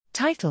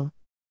Title: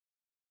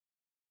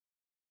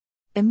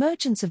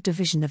 Emergence of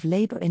division of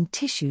labor in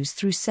tissues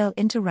through cell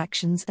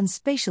interactions and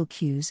spatial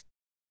cues.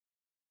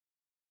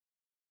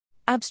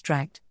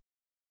 Abstract: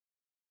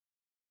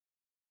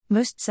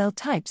 Most cell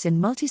types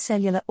in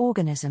multicellular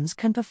organisms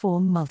can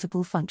perform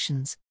multiple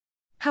functions.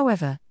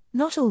 However,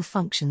 not all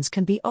functions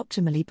can be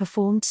optimally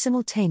performed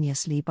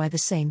simultaneously by the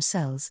same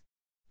cells.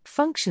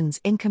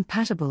 Functions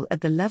incompatible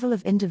at the level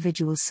of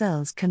individual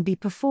cells can be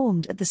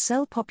performed at the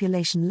cell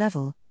population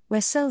level, where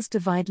cells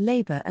divide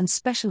labor and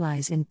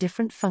specialize in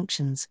different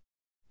functions.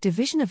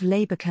 Division of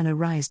labor can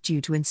arise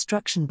due to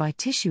instruction by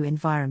tissue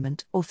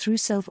environment or through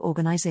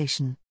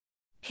self-organization.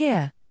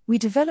 Here, we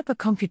develop a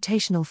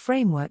computational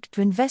framework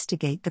to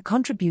investigate the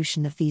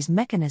contribution of these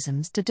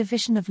mechanisms to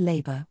division of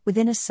labor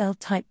within a cell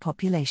type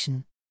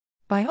population.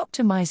 By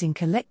optimizing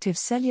collective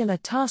cellular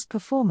task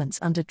performance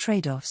under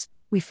trade-offs,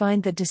 we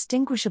find that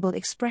distinguishable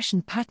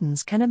expression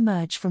patterns can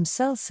emerge from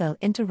cell-cell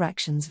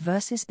interactions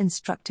versus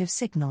instructive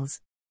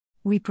signals.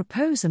 We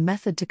propose a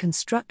method to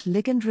construct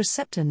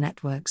ligand-receptor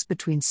networks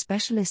between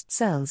specialist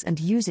cells and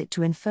use it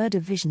to infer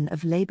division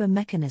of labor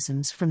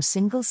mechanisms from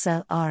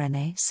single-cell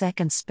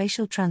RNA-seq and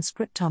spatial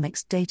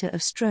transcriptomics data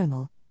of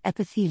stromal,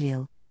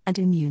 epithelial, and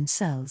immune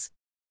cells.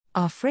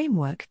 Our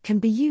framework can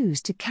be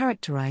used to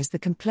characterize the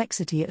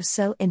complexity of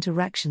cell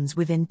interactions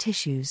within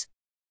tissues.